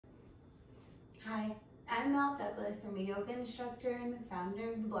Hi, I'm Mel Douglas. I'm a yoga instructor and the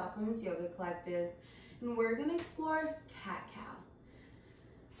founder of the Black Women's Yoga Collective, and we're going to explore cat-cow.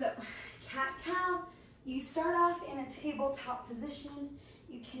 So, cat-cow, you start off in a tabletop position.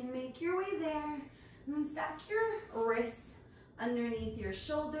 You can make your way there, and then stack your wrists underneath your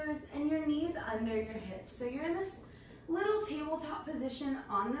shoulders and your knees under your hips. So you're in this little tabletop position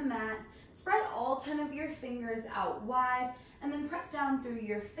on the mat. Spread all 10 of your fingers out wide, and then press down through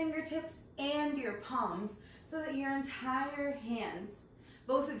your fingertips and your palms so that your entire hands,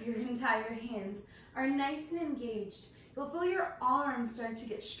 both of your entire hands, are nice and engaged. You'll feel your arms start to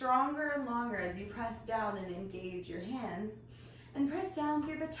get stronger and longer as you press down and engage your hands. And press down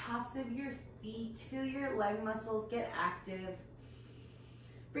through the tops of your feet. Feel your leg muscles get active.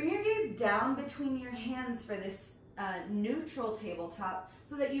 Bring your gaze down between your hands for this neutral tabletop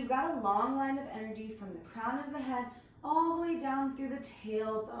so that you've got a long line of energy from the crown of the head all the way down through the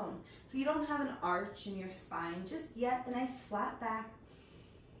tailbone. So you don't have an arch in your spine just yet, a nice flat back.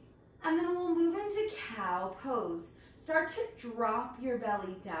 And then we'll move into cow pose. Start to drop your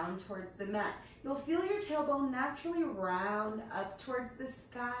belly down towards the mat. You'll feel your tailbone naturally round up towards the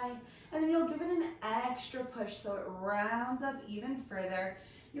sky, and then you'll give it an extra push so it rounds up even further.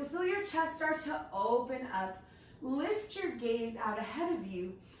 You'll feel your chest start to open up. Lift your gaze out ahead of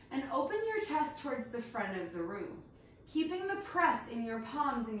you and open your chest towards the front of the room. Keeping the press in your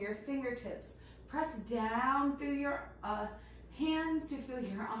palms and your fingertips. Press down through your hands to feel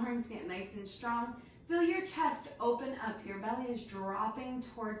your arms get nice and strong. Feel your chest open up. Your belly is dropping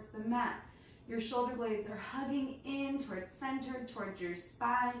towards the mat. Your shoulder blades are hugging in towards center, towards your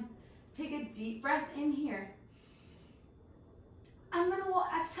spine. Take a deep breath in here. And then we'll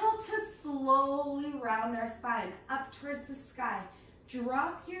exhale to slowly round our spine up towards the sky.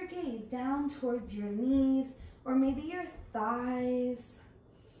 Drop your gaze down towards your knees or maybe your thighs.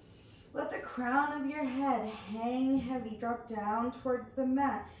 Let the crown of your head hang heavy, drop down towards the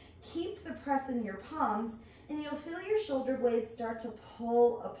mat. Keep the press in your palms, and you'll feel your shoulder blades start to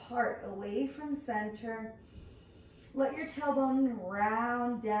pull apart away from center. Let your tailbone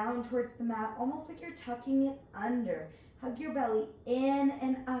round down towards the mat, almost like you're tucking it under. Hug your belly in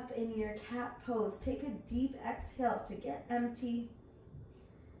and up in your cat pose. Take a deep exhale to get empty.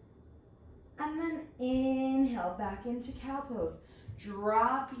 And then inhale back into cow pose.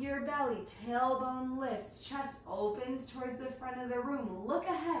 Drop your belly, tailbone lifts, chest opens towards the front of the room. Look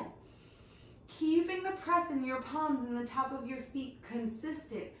ahead. Keeping the press in your palms and the top of your feet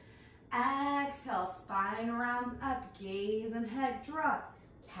consistent. Exhale, spine rounds up, gaze and head drop.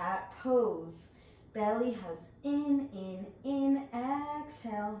 Cat pose. Belly hugs in,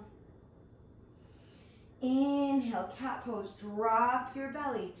 exhale. Inhale, cat pose, drop your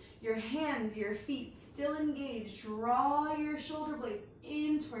belly. Your hands, your feet still engaged. Draw your shoulder blades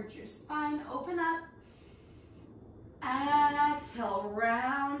in towards your spine, open up. Exhale,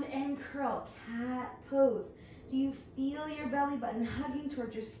 round and curl, cat pose. Do you feel your belly button hugging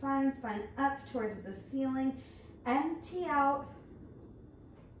towards your spine, spine up towards the ceiling? Empty out.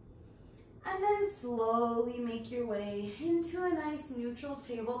 And then slowly make your way into a nice neutral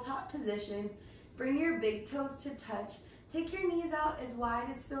tabletop position. Bring your big toes to touch. Take your knees out as wide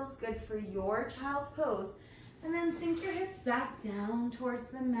as feels good for your child's pose. And then sink your hips back down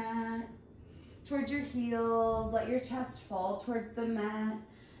towards the mat, towards your heels. Let your chest fall towards the mat.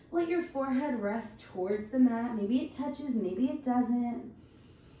 Let your forehead rest towards the mat. Maybe it touches, maybe it doesn't.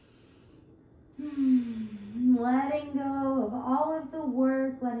 Letting go of all of the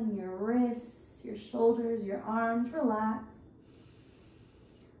work, letting your wrists, your shoulders, your arms relax.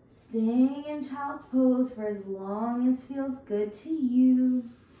 Staying in child's pose for as long as feels good to you.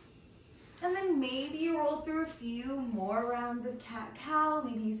 And then maybe you roll through a few more rounds of cat-cow.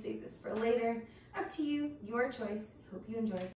 Maybe you save this for later. Up to you, your choice. Hope you enjoy.